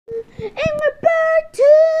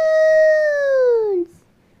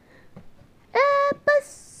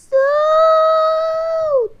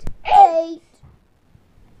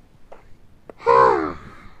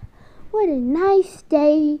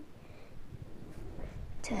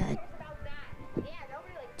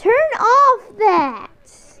Turn off that.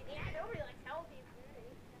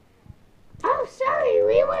 Oh, sorry,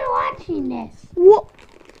 we were watching this. What?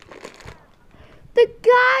 The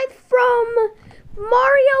guy from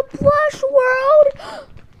Mario Plush World.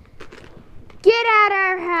 Get out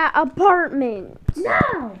our apartment.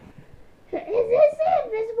 No. Is this the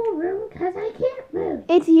invisible room? Because I can't move.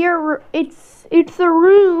 It's your. It's the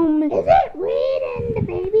room. Is it Reed and the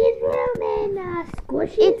baby's room and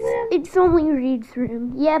Squishy's room? It's only Reed's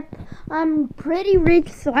room. Yep. I'm pretty rich,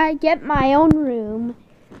 so I get my own room.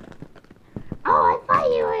 Oh, I thought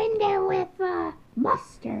you were in there with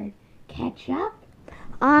mustard. Ketchup?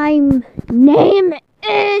 I'm name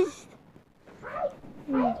is. Hi,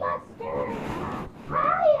 mustard.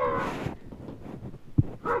 Hi,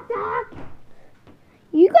 hot dog.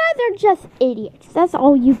 You guys are just idiots. That's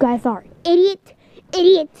all you guys are. Idiot,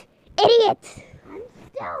 idiot, idiot. I'm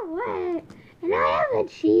still wet, and I have a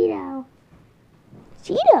Cheeto.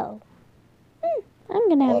 Cheeto? I'm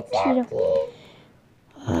gonna have It's Cheeto. empty.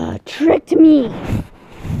 Tricked me.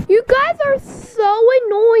 You guys are so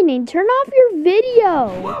annoying. Turn off your video.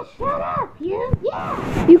 Yeah, shut up, you.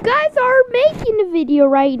 Yeah. You guys are making a video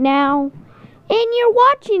right now. And you're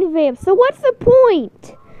watching a video. So what's the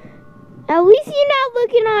point? At least you're not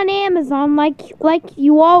looking on Amazon like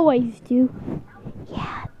you always do.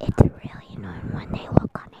 Yeah, it's really annoying when they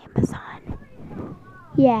look on Amazon.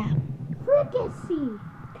 Yeah. Fricassee.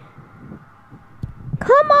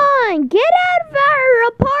 Come on, get out of our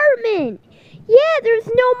apartment. Yeah, there's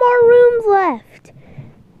no more rooms left.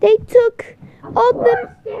 They took all the...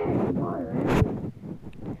 There's more room.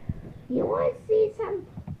 You want to see some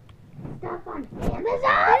stuff on Amazon? No, I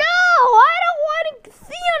don't want to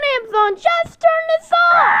see on Amazon. Just turn this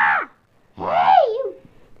off. Hey, you.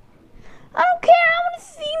 I don't care. I want to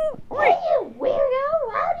see... Hey, you weirdo.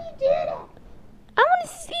 How do you do that? I want to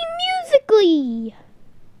see Musically.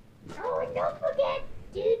 Oh, and don't forget,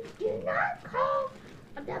 do not call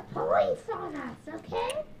the police on us,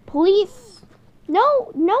 okay? Police?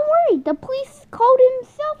 No worry. The police called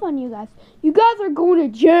himself on you guys. You guys are going to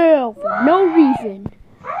jail for no reason.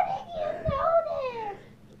 How did you know this?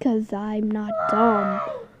 Because I'm not dumb.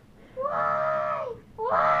 Why?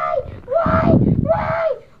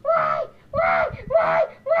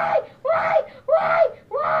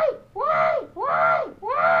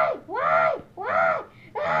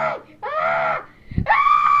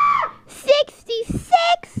 Ah!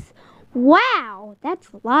 66? Wow, that's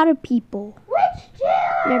a lot of people. Which jail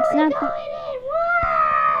That's are we not going in?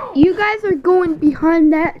 Why? You guys are going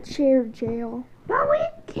behind that chair jail. But we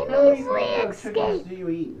can easily escape. What do you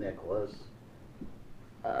eat, Nicholas?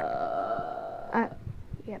 Yep.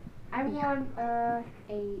 I want a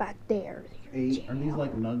Back there. Are these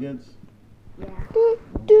like nuggets?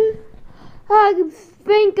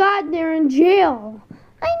 Thank God they're in jail.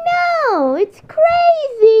 I know, it's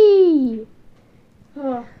crazy.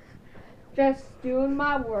 just doing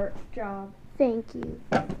my work job. Thank you.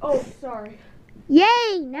 Oh, sorry.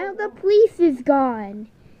 Yay, now the police is gone.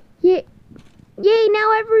 Yay,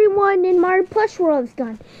 now everyone in Mario Plush World is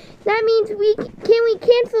gone. That means we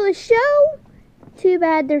cancel the show? Too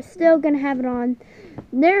bad, they're still gonna have it on.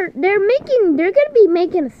 They're gonna be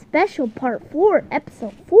making a special part 4,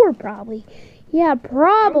 episode 4 probably. Yeah,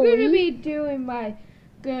 probably. I'm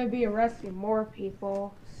gonna be arresting more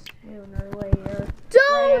people sooner or later.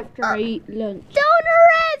 Don't Right after I eat lunch. Don't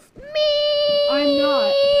arrest me! I'm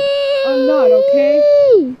not,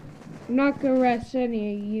 okay? I'm not gonna arrest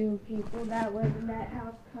any of you people that live in that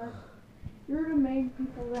house, cause you're the main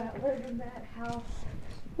people that live in that house.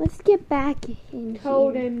 Let's get back in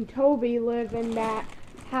Toad here. and Toby live in that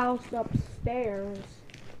house upstairs.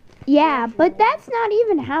 Yeah, but that's not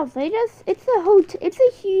even a house. It's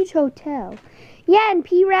a huge hotel. Yeah, and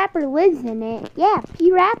P Rapper lives in it. Yeah,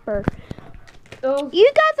 P Rapper.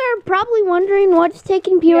 You guys are probably wondering what's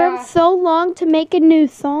taking P Rapper so long to make a new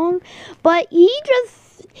song, but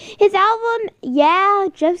his album,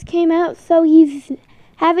 just came out, so he's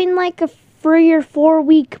having like a 3 or 4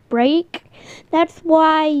 week break. That's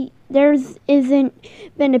why isn't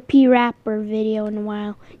been a P Rapper video in a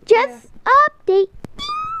while. Just update.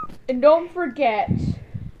 And don't forget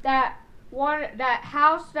that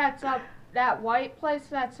house that's up, that white place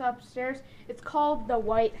that's upstairs, it's called the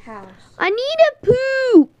White House. I need a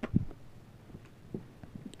poop.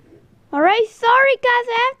 Alright, sorry guys,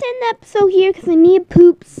 I have to end the episode here because I need a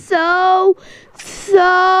poop so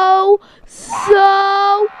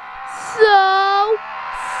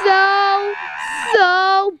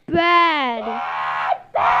bad.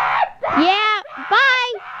 Yeah,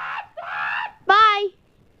 bye. Bye.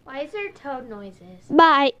 Why is there toad noises?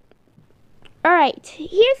 Bye. Alright,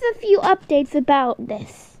 here's a few updates about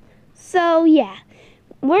this. So, yeah.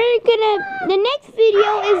 The next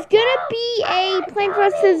video is gonna be a Plants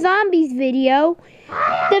vs. Zombies video.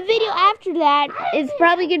 The video after that is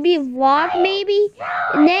probably gonna be a vlog, maybe.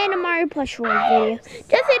 And then a Mario Plush World video.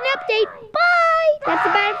 Just an update. Bye! That's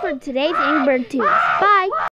about it for today's Angry Bird Tunes. Bye!